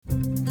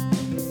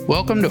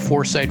Welcome to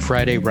Foresight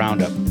Friday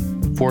Roundup,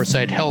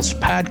 Foresight Health's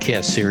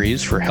podcast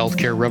series for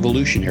healthcare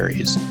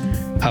revolutionaries.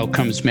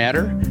 Outcomes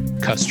matter,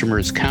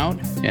 customers count,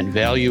 and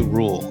value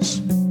rules.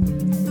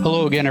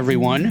 Hello again,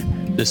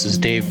 everyone. This is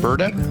Dave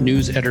Burduck,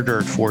 news editor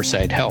at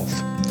Foresight Health.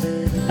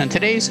 On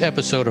today's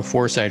episode of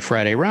Foresight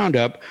Friday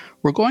Roundup,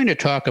 we're going to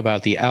talk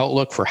about the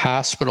outlook for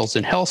hospitals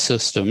and health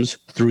systems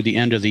through the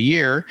end of the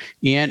year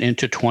and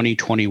into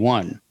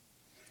 2021.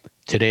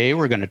 Today,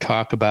 we're going to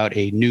talk about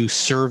a new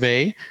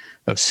survey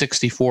of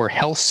 64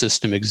 health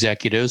system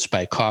executives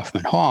by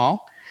Kaufman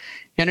Hall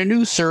and a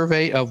new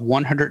survey of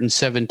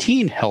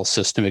 117 health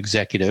system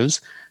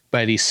executives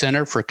by the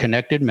Center for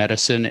Connected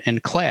Medicine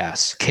and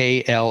CLAS,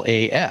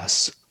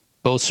 KLAS.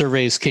 Both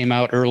surveys came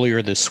out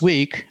earlier this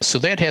week, so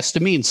that has to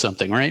mean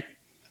something, right?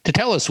 To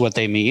tell us what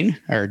they mean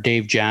are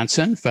Dave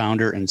Johnson,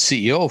 founder and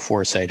CEO of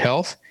Foresight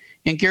Health,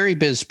 and Gary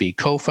Bisbee,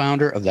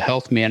 co-founder of the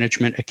Health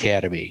Management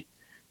Academy.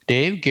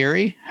 Dave,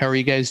 Gary, how are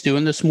you guys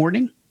doing this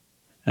morning?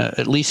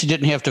 At least you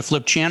didn't have to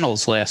flip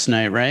channels last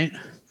night, right?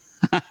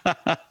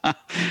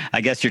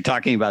 I guess you're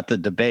talking about the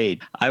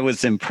debate. I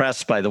was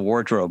impressed by the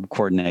wardrobe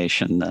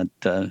coordination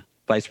that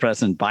Vice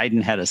President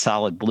Biden had a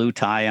solid blue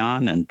tie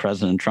on and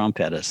President Trump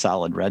had a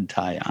solid red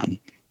tie on.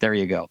 There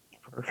you go.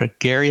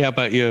 Perfect. Gary, how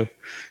about you?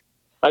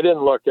 I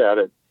didn't look at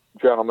it,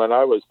 gentlemen.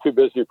 I was too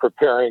busy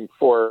preparing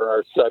for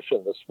our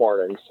session this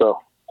morning. So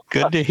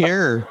good to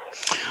hear.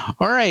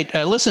 All right.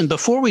 Listen,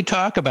 before we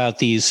talk about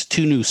these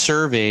two new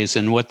surveys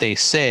and what they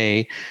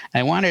say,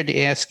 I wanted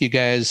to ask you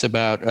guys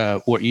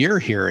about what you're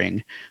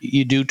hearing.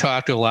 You do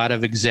talk to a lot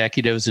of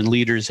executives and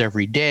leaders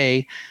every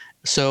day.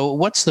 So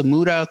what's the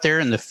mood out there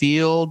in the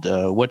field?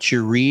 What's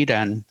your read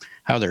on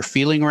how they're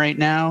feeling right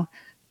now?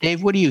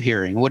 Dave, what are you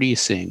hearing? What are you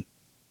seeing?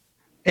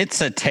 It's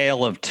a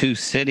tale of two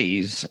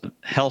cities.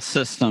 Health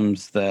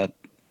systems that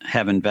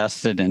have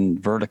invested in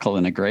vertical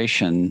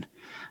integration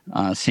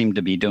seem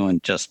to be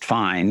doing just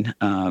fine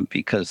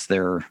because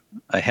they're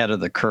ahead of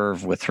the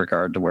curve with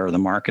regard to where the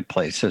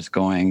marketplace is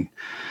going.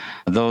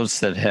 Those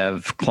that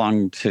have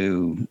clung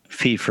to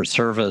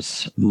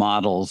fee-for-service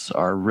models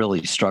are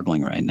really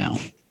struggling right now.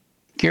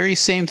 Gary,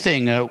 same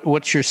thing.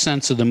 What's your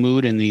sense of the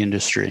mood in the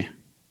industry?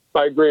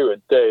 I agree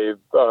with Dave.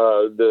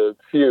 The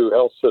few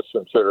health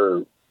systems that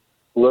are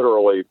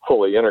literally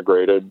fully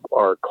integrated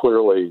are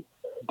clearly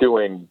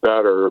doing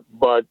better,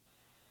 but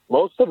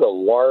most of the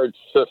large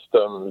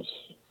systems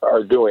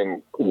are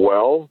doing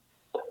well,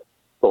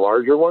 the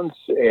larger ones,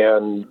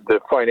 and the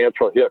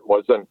financial hit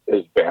wasn't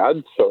as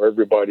bad, so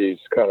everybody's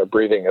kind of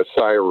breathing a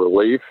sigh of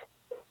relief.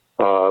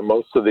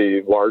 Most of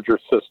the larger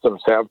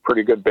systems have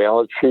pretty good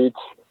balance sheets.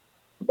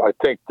 I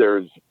think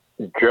there's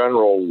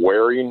general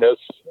wariness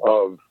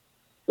of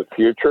the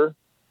future,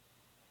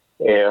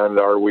 and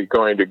are we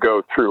going to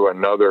go through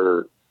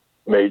another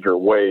major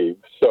wave?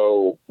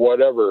 So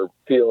whatever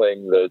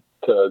feeling that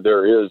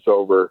there is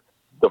over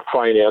the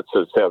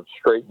finances have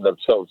straightened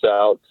themselves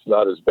out, it's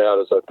not as bad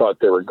as I thought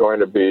they were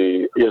going to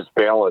be, is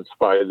balanced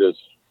by this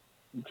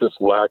just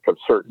lack of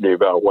certainty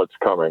about what's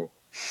coming.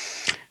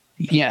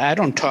 Yeah, I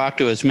don't talk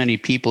to as many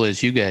people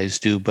as you guys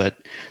do,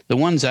 but the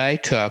ones I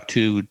talk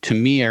to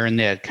me, are in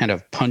that kind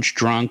of punch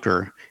drunk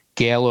or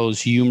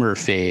gallows humor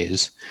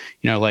phase.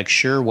 Like,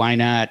 sure, why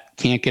not?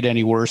 Can't get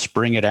any worse,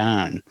 bring it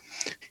on.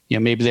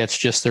 Maybe that's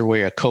just their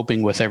way of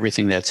coping with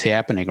everything that's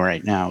happening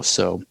right now.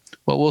 So,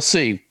 well, we'll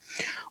see.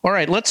 All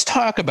right, let's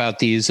talk about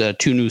these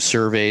two new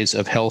surveys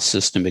of health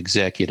system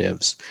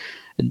executives.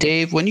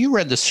 Dave, when you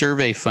read the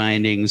survey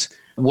findings,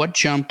 what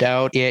jumped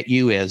out at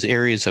you as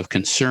areas of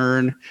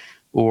concern?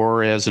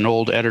 Or as an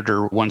old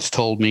editor once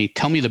told me,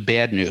 tell me the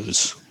bad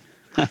news.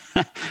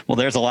 Well,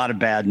 there's a lot of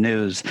bad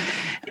news.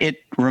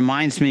 It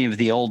reminds me of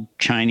the old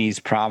Chinese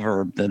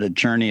proverb that a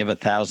journey of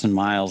 1,000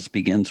 miles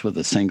begins with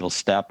a single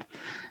step.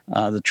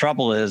 The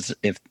trouble is,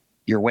 if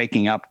you're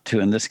waking up to,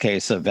 in this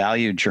case, a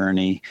value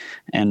journey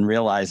and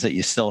realize that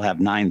you still have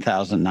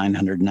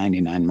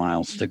 9,999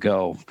 miles to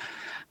go.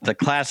 The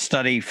CLAS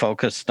study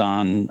focused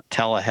on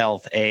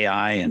telehealth,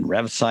 AI, and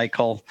rev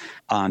cycle.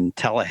 On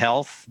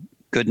telehealth,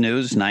 good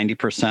news,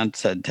 90%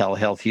 said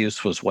telehealth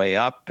use was way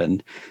up,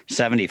 and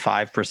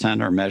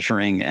 75% are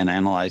measuring and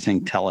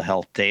analyzing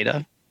telehealth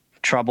data.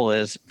 Trouble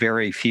is,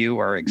 very few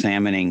are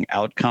examining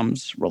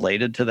outcomes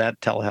related to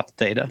that telehealth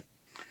data.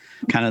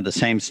 Kind of the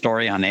same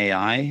story on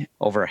AI.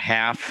 Over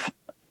half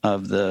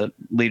of the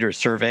leaders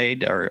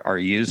surveyed are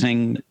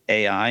using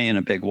AI in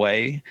a big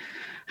way.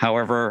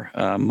 However,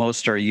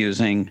 most are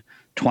using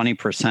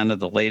 20%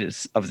 of the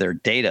latest of their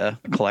data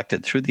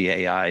collected through the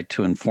AI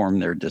to inform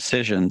their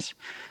decisions.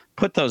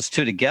 Put those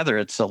two together,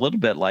 it's a little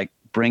bit like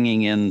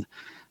bringing in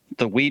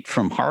the wheat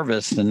from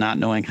harvest and not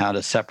knowing how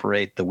to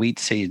separate the wheat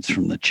seeds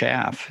from the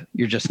chaff.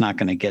 You're just not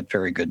going to get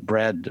very good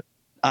bread.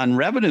 On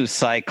revenue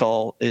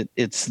cycle,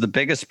 it's the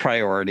biggest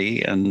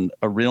priority and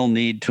a real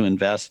need to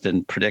invest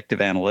in predictive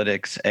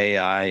analytics,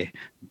 AI,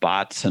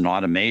 bots, and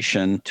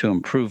automation to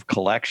improve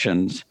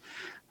collections.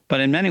 But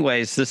in many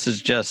ways, this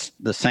is just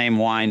the same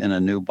wine in a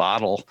new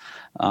bottle.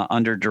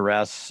 Under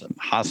duress,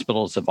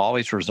 hospitals have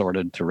always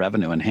resorted to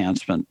revenue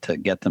enhancement to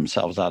get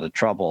themselves out of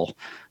trouble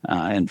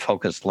and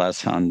focused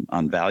less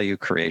on value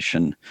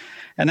creation.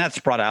 And that's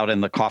brought out in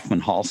the Kaufman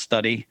Hall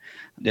study.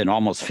 It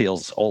almost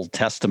feels Old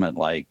Testament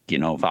like,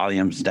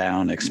 volumes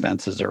down,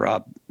 expenses are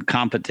up,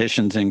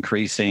 competition's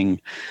increasing.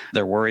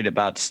 They're worried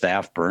about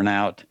staff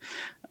burnout.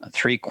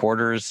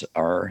 3/4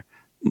 are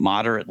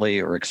moderately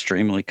or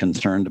extremely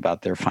concerned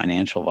about their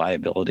financial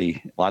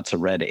viability, lots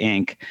of red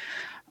ink.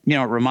 It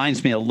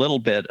reminds me a little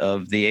bit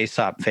of the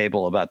Aesop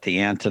fable about the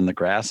ant and the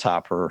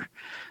grasshopper.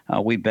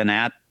 We've been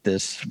at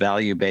this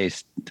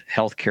value-based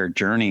healthcare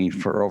journey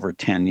for over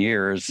 10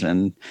 years.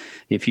 And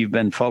if you've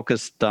been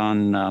focused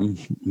on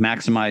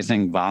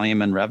maximizing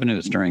volume and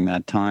revenues during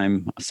that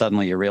time,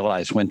 suddenly you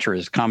realize winter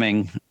is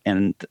coming.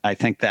 And I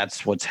think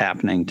that's what's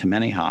happening to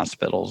many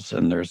hospitals.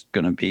 And there's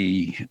going to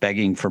be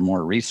begging for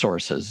more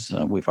resources.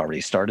 We've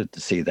already started to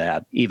see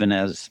that, even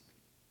as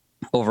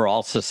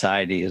overall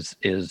society is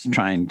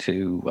trying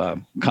to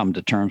come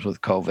to terms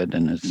with COVID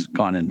and has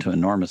gone into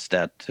enormous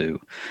debt to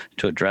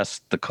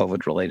address the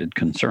COVID-related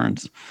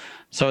concerns.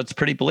 So it's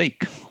pretty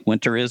bleak.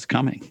 Winter is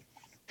coming.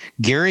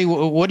 Gary,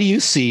 what do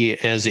you see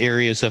as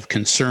areas of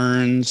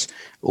concerns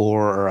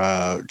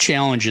or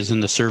challenges in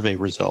the survey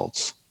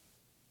results?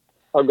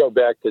 I'll go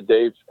back to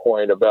Dave's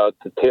point about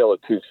the tale of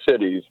two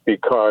cities,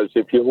 because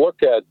if you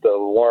look at the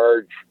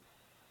large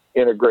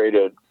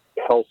integrated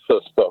health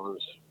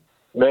systems,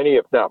 many,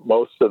 if not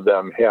most of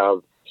them, have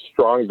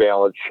strong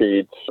balance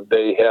sheets.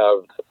 They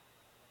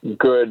have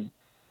good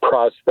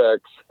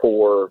prospects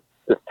for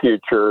the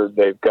future.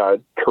 They've got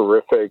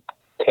terrific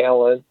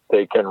talent.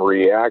 They can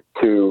react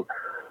to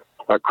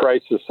a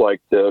crisis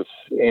like this,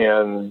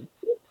 and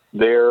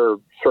their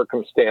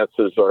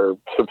circumstances are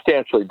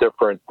substantially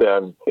different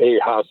than a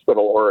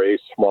hospital or a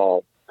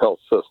small health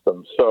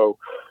system. So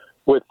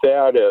with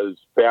that as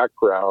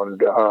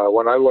background,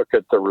 when I look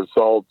at the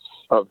results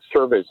of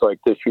surveys like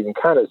this, you can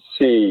kind of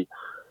see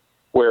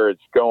where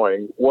it's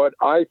going. What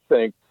I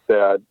think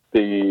that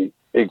the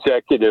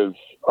executives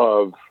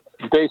of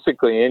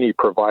basically any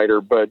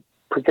provider, but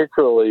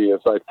particularly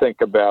as I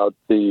think about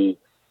the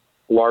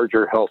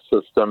larger health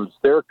systems,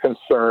 they're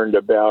concerned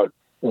about,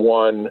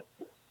 one,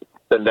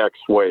 the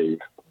next wave.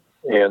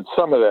 And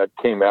some of that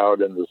came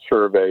out in the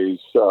surveys,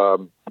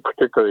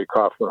 particularly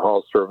Kaufman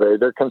Hall survey.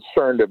 They're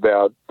concerned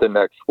about the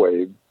next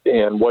wave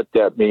and what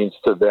that means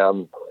to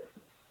them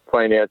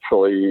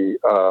financially,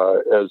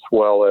 as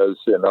well as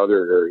in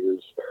other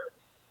areas.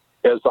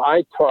 As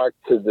I talk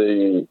to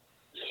the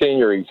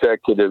senior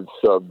executives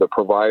of the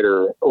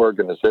provider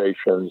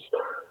organizations,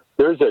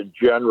 there's a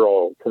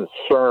general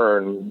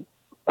concern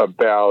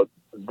about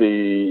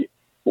the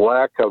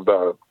lack of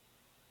a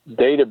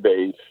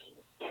database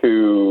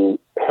to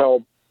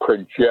help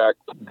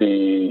project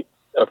the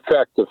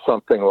effect of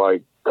something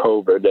like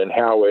COVID and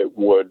how it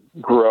would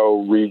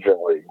grow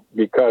regionally.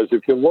 Because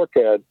if you look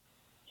at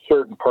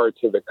certain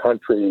parts of the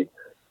country,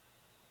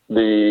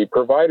 the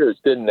providers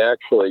didn't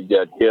actually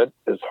get hit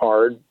as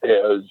hard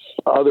as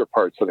other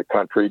parts of the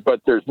country, but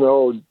there's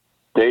no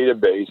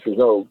database, there's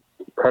no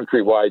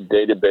countrywide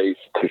database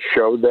to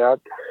show that.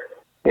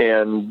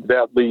 And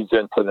that leads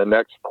into the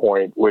next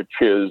point, which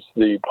is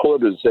the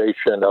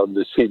politicization of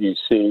the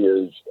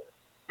CDC is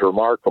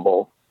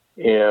remarkable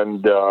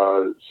and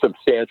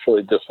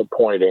substantially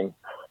disappointing,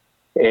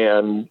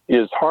 and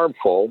is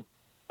harmful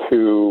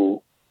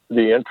to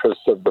the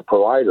interests of the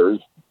providers,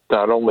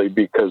 not only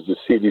because the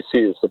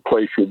CDC is the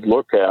place you'd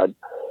look at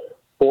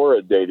for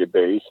a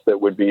database that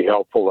would be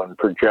helpful in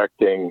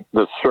projecting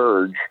the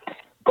surge,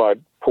 but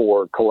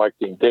for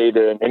collecting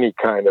data and any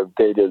kind of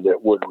data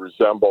that would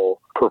resemble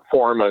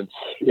performance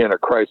in a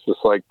crisis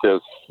like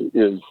this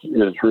is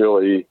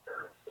really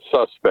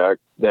suspect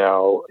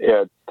now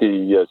at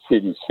the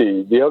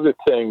CDC. The other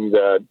thing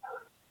that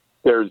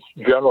there's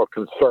general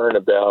concern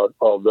about,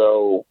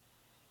 although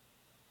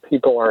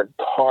people aren't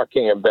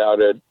talking about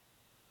it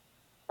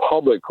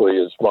publicly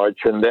as much,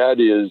 and that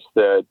is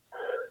that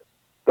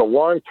the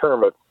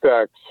long-term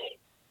effects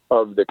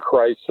of the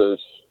crisis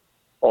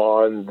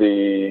on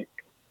the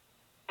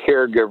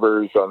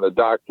caregivers, on the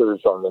doctors,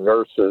 on the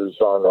nurses,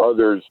 on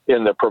others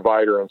in the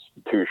provider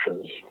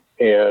institutions.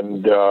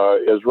 And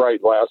as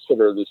Wright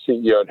Lassiter, the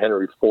CEO at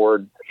Henry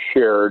Ford,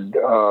 shared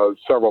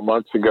several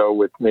months ago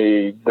with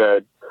me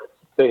that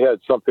they had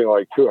something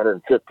like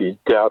 250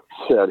 deaths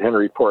at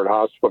Henry Ford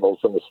hospitals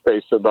in the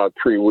space of about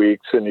 3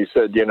 weeks. And he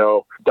said,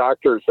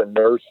 doctors and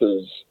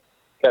nurses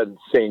hadn't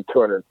seen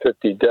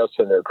 250 deaths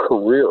in their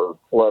career,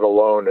 let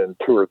alone in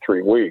 2 or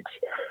 3 weeks.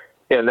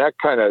 And that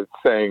kind of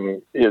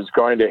thing is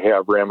going to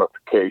have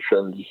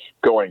ramifications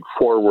going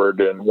forward,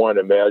 and one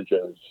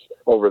imagines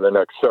over the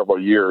next several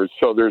years.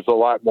 So there's a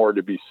lot more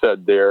to be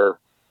said there.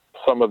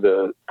 Some of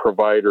the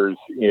providers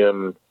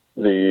in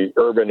the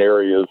urban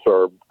areas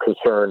are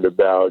concerned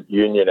about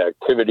union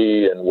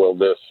activity, and will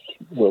this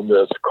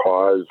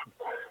cause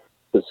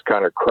this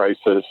kind of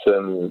crisis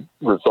and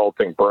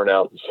resulting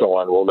burnout and so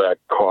on? Will that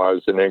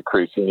cause an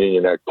increase in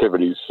union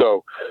activity?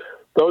 So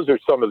those are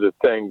some of the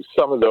things.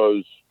 Some of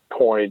those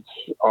points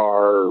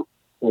are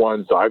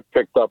ones I've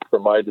picked up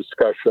from my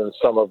discussion.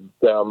 Some of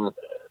them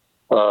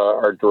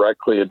are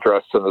directly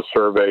addressed in the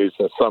surveys,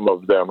 and some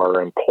of them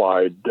are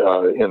implied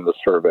in the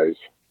surveys.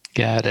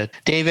 Got it.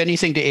 Dave,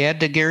 anything to add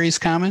to Gary's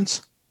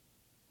comments?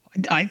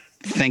 I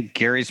think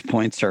Gary's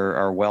points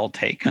are well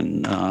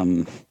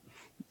taken.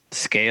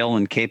 Scale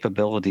and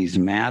capabilities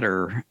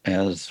matter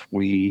as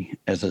we,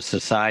 as a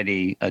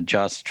society,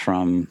 adjust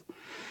from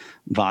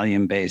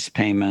volume-based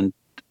payment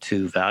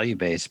to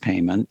value-based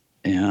payment.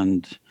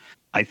 And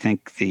I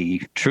think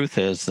the truth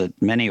is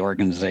that many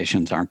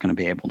organizations aren't going to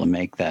be able to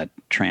make that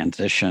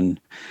transition.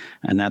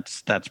 And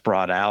that's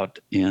brought out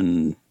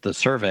in the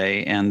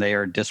survey, and they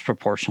are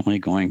disproportionately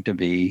going to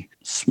be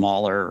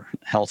smaller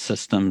health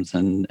systems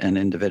and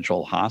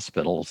individual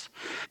hospitals.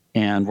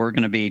 And we're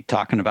going to be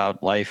talking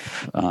about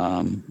life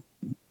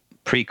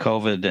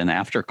pre-COVID and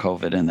after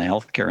COVID in the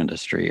healthcare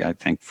industry, I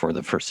think, for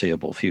the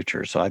foreseeable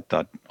future. So I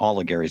thought all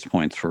of Gary's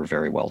points were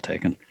very well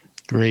taken.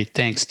 Great.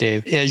 Thanks,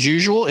 Dave. As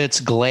usual,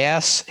 it's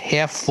glass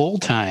half full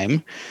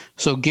time.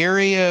 So,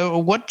 Gary,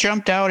 what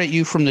jumped out at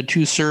you from the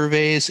two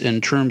surveys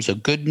in terms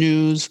of good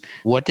news?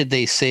 What did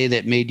they say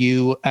that made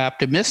you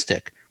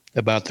optimistic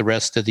about the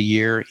rest of the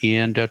year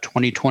and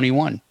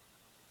 2021?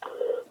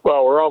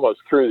 Well, we're almost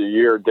through the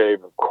year,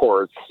 Dave, of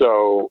course,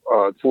 so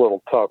it's a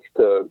little tough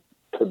to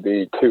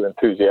be too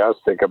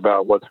enthusiastic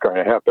about what's going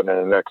to happen in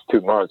the next 2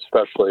 months,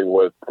 especially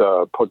with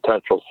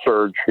potential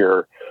surge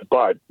here.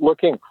 But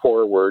looking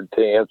forward,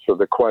 to answer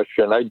the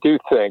question, I do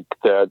think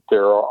that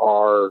there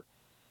are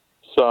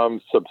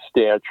some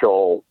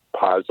substantial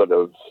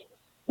positives.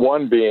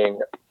 One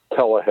being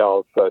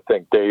telehealth. I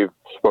think Dave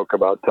spoke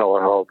about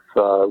telehealth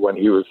when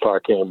he was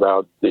talking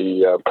about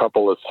the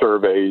couple of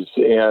surveys.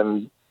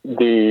 And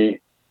the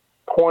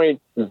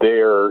point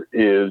there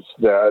is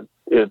that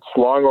it's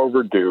long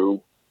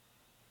overdue.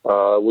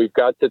 We've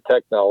got the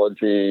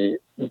technology.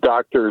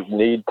 Doctors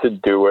need to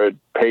do it.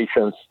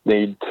 Patients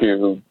need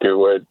to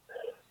do it.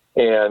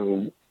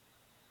 And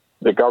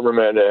the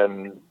government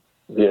and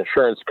the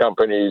insurance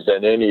companies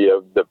and any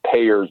of the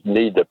payers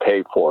need to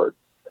pay for it.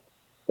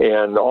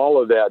 And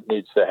all of that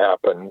needs to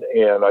happen.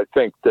 And I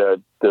think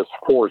that this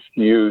forced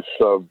use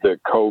of the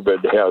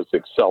COVID has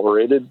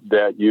accelerated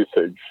that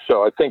usage.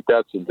 So I think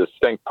that's a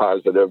distinct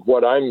positive.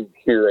 What I'm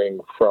hearing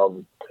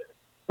from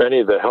many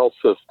of the health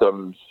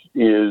systems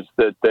is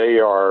that they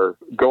are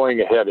going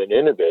ahead and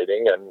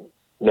innovating. And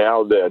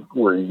now that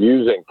we're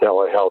using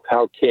telehealth,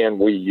 how can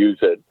we use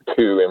it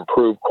to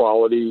improve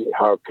quality?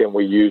 How can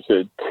we use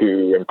it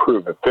to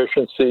improve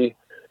efficiency?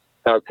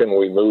 How can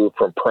we move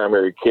from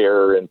primary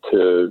care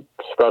into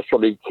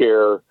specialty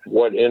care?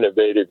 What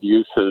innovative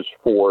uses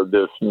for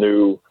this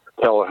new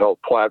telehealth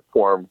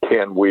platform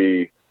can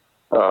we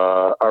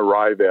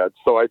arrive at?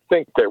 So I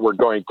think that we're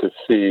going to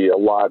see a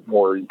lot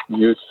more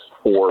use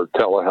for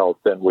telehealth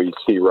than we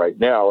see right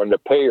now. And the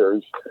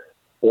payers,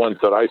 ones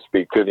that I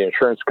speak to, the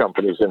insurance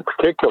companies in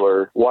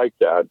particular, like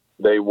that.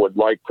 They would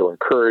like to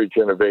encourage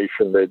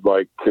innovation. They'd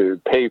like to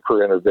pay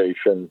for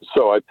innovation.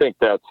 So I think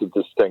that's a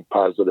distinct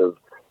positive.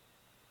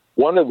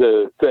 One of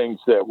the things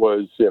that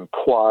was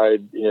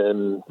implied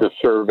in the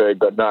survey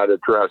but not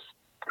addressed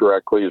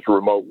directly is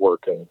remote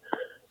working.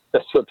 A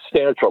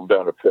substantial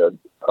benefit.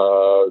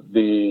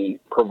 The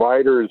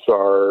providers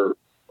are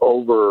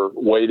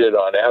overweighted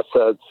on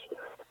assets.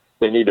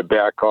 They need to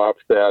back off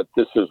that.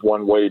 This is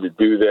one way to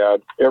do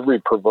that. Every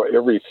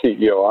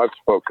CEO I've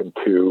spoken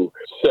to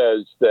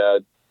says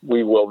that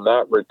we will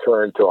not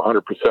return to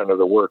 100% of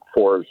the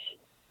workforce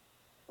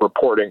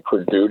reporting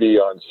for duty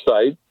on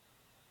site.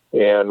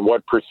 And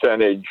what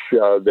percentage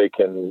they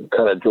can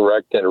kind of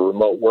direct into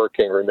remote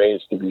working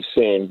remains to be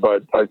seen.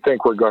 But I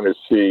think we're going to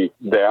see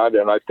that,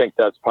 and I think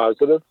that's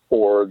positive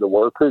for the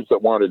workers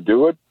that want to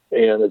do it,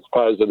 and it's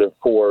positive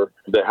for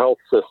the health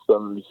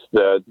systems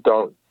that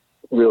don't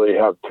really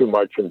have too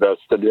much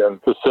invested in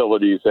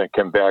facilities and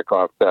can back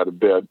off that a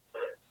bit.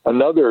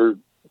 Another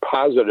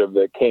positive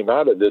that came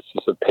out of this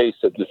is the pace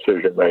of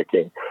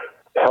decision-making.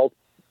 Health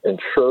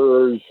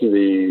insurers,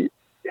 the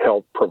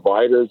health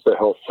providers, the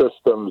health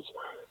systems,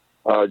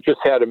 just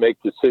had to make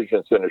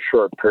decisions in a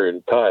short period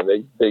of time.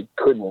 They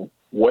couldn't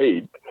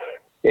wait.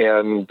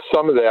 And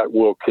some of that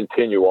will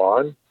continue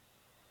on.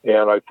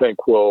 And I think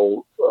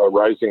a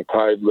rising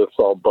tide lifts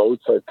all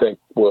boats. I think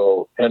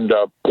we'll end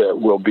up that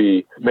we'll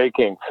be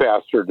making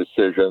faster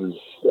decisions,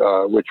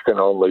 which can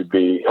only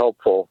be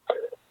helpful.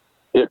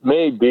 It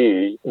may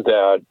be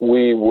that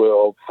we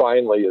will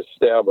finally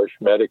establish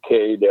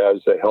Medicaid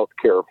as a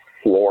healthcare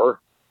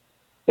floor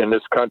in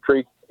this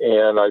country.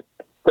 And I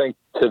think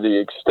to the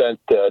extent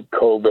that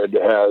COVID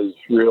has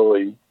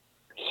really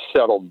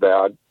settled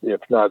that,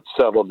 if not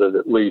settled it,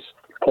 at least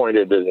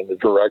pointed it in the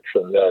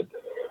direction that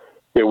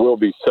it will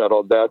be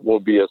settled, that will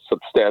be a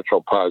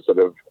substantial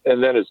positive.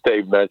 And then, as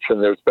Dave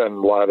mentioned, there's been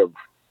a lot of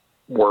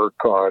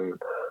work on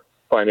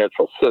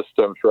financial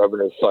systems,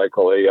 revenue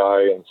cycle,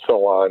 AI, and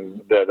so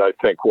on, that I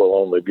think will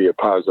only be a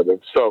positive.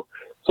 So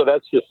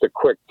that's just a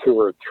quick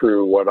tour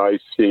through what I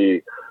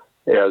see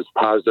as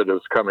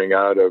positives coming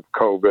out of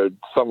COVID,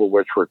 some of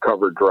which were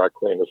covered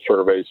directly in the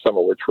survey, some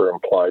of which were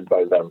implied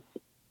by them.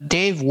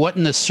 Dave, what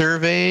in the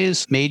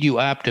surveys made you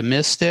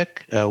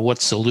optimistic?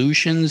 What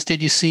solutions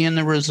did you see in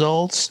the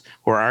results,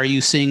 or are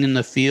you seeing in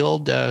the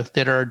field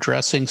that are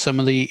addressing some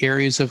of the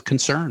areas of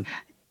concern?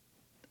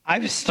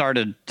 I've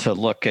started to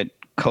look at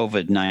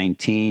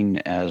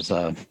COVID-19 as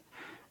a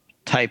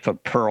type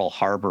of Pearl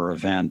Harbor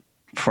event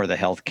for the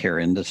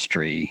healthcare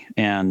industry.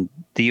 And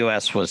the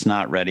U.S. was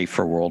not ready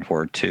for World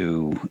War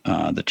II.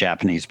 The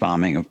Japanese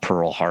bombing of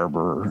Pearl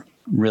Harbor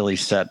really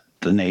set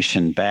the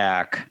nation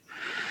back.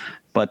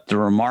 But the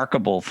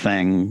remarkable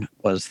thing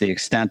was the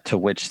extent to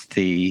which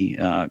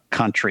the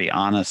country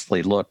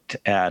honestly looked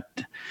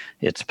at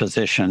its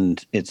position,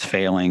 its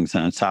failings,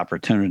 and its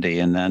opportunity,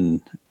 and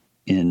then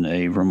in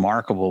a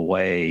remarkable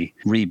way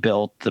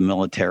rebuilt the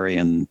military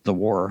and the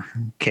war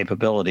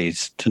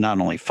capabilities to not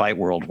only fight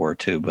World War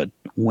II, but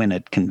win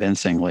it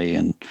convincingly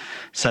and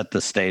set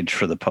the stage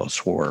for the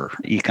post-war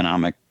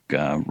economic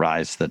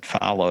rise that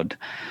followed.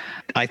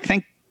 I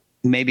think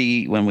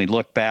maybe when we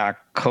look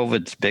back,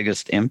 COVID's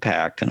biggest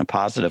impact in a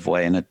positive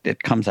way, and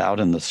it comes out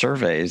in the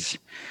surveys,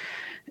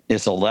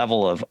 is a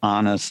level of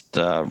honest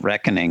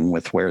reckoning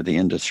with where the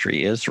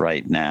industry is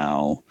right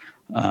now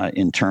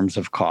in terms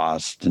of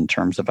cost, in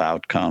terms of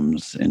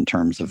outcomes, in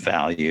terms of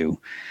value,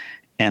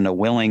 and a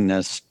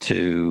willingness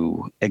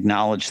to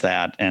acknowledge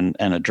that and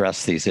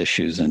address these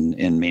issues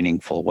in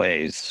meaningful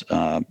ways.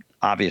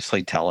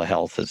 Obviously,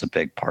 telehealth is a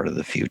big part of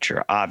the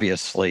future.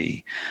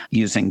 Obviously,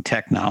 using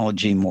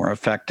technology more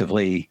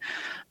effectively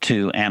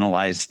to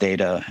analyze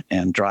data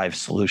and drive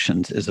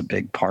solutions is a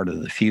big part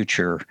of the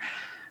future.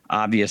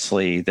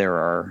 Obviously, there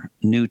are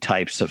new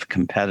types of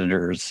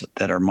competitors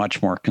that are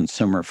much more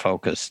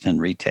consumer-focused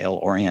and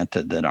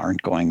retail-oriented that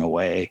aren't going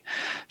away.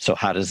 So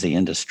how does the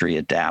industry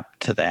adapt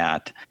to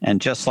that?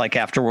 And just like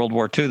after World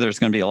War II, there's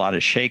going to be a lot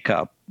of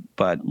shakeup,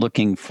 but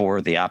looking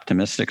for the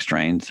optimistic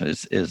strains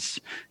is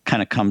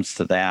kind of comes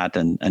to that,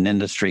 and an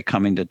industry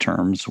coming to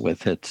terms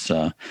with its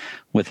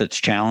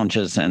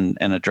challenges and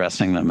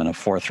addressing them in a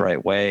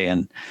forthright way.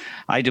 And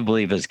I do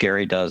believe, as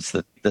Gary does,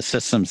 that the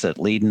systems that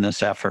lead in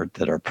this effort,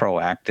 that are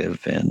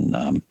proactive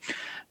in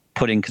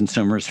putting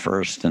consumers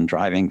first and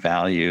driving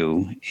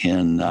value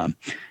in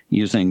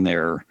using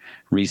their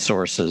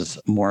resources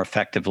more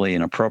effectively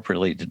and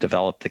appropriately to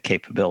develop the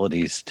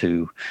capabilities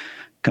to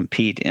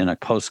compete in a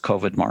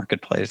post-COVID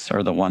marketplace,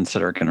 are the ones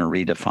that are going to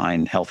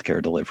redefine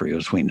healthcare delivery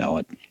as we know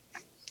it.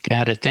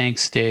 Got it.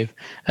 Thanks, Dave.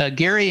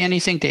 Gary,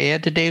 anything to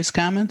add to Dave's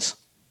comments?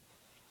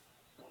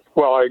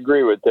 Well, I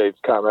agree with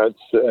Dave's comments,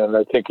 and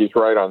I think he's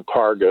right on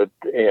target.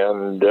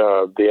 And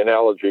the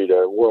analogy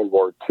to World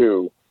War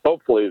II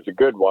hopefully is a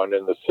good one,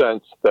 in the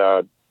sense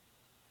that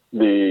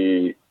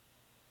the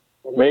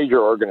major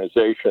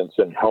organizations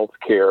in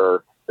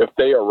healthcare, if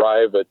they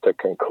arrive at the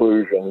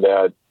conclusion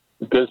that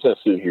business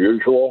as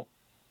usual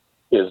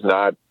is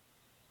not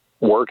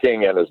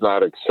working and is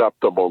not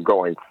acceptable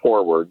going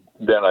forward,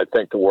 then I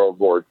think the World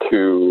War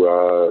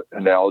II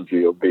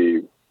analogy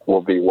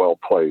will be well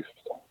placed.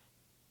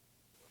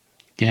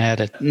 Got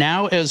it.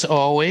 Now, as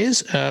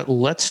always,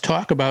 let's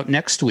talk about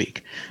next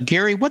week.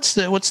 Gary, what's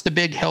the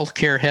big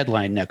healthcare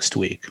headline next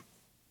week?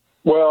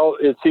 Well,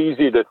 it's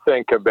easy to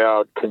think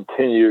about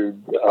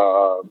continued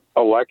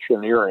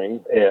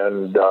electioneering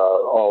and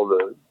all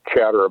the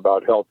chatter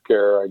about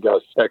healthcare. I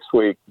guess next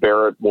week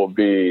Barrett will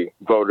be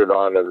voted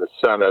on in the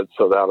Senate,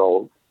 so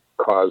that'll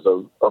cause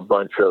a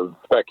bunch of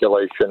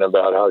speculation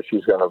about how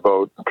she's going to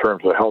vote in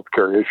terms of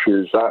healthcare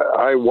issues.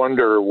 I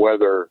wonder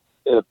whether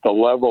at the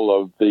level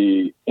of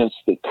the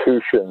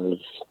institutions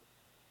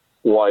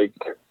like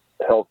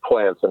health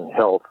plans and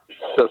health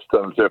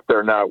systems, if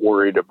they're not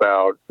worried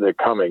about the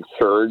coming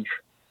surge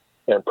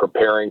and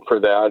preparing for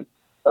that.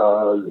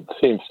 It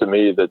seems to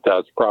me that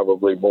that's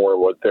probably more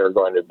what they're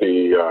going to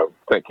be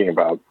thinking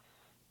about.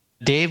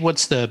 Dave,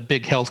 what's the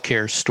big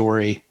healthcare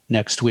story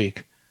next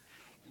week?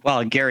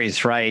 Well,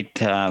 Gary's right.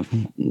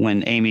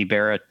 When Amy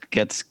Barrett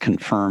gets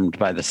confirmed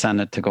by the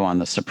Senate to go on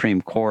the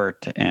Supreme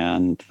Court,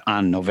 and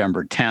on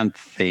November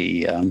 10th,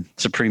 the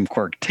Supreme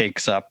Court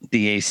takes up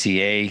the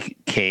ACA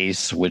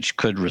case, which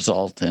could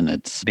result in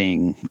its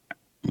being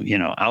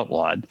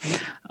outlawed,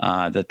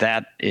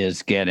 that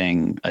is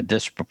getting a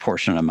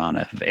disproportionate amount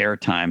of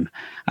airtime.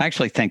 I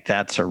actually think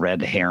that's a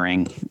red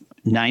herring.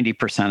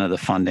 90% of the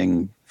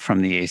funding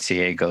from the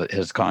ACA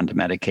has gone to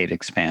Medicaid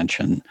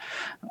expansion.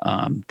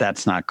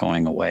 That's not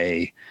going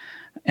away.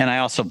 And I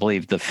also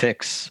believe the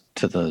fix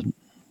to the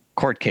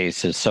court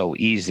case is so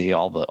easy.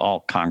 All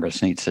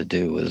Congress needs to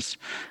do is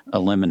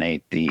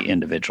eliminate the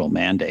individual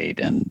mandate,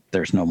 and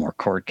there's no more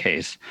court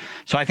case.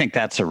 So I think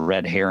that's a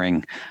red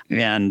herring.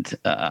 And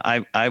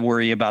I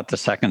worry about the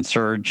second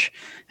surge.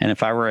 And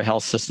if I were a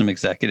health system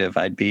executive,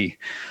 I'd be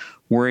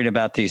worried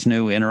about these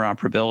new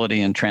interoperability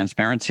and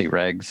transparency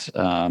regs.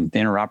 The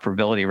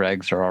interoperability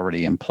regs are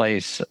already in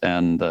place,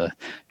 and the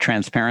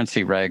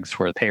transparency regs,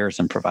 where payers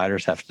and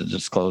providers have to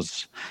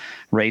disclose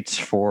rates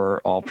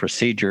for all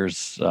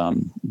procedures,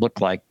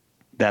 look like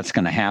that's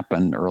going to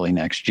happen early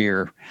next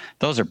year.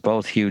 Those are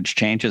both huge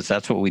changes.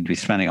 That's what we'd be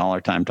spending all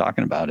our time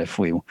talking about if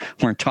we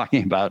weren't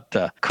talking about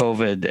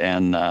COVID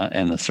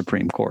and the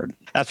Supreme Court.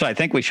 That's what I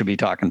think we should be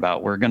talking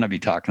about. We're going to be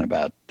talking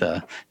about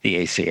the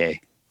ACA.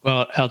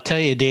 Well, I'll tell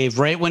you, Dave,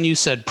 right when you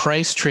said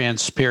price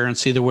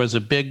transparency, there was a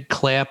big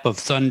clap of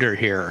thunder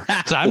here.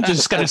 So I'm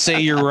just going to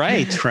say you're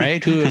right?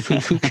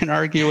 Who can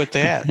argue with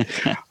that?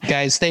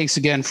 Guys, thanks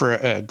again for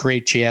a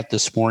great chat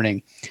this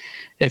morning.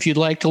 If you'd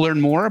like to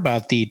learn more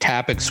about the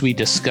topics we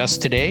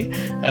discussed today,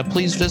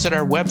 please visit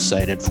our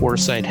website at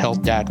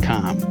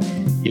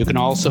foresighthealth.com. You can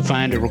also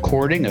find a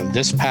recording of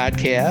this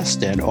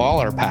podcast and all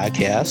our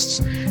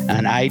podcasts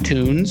on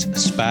iTunes,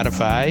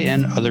 Spotify,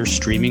 and other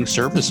streaming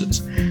services.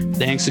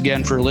 Thanks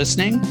again for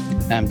listening.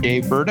 I'm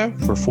Dave Burda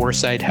for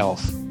Foresight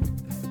Health.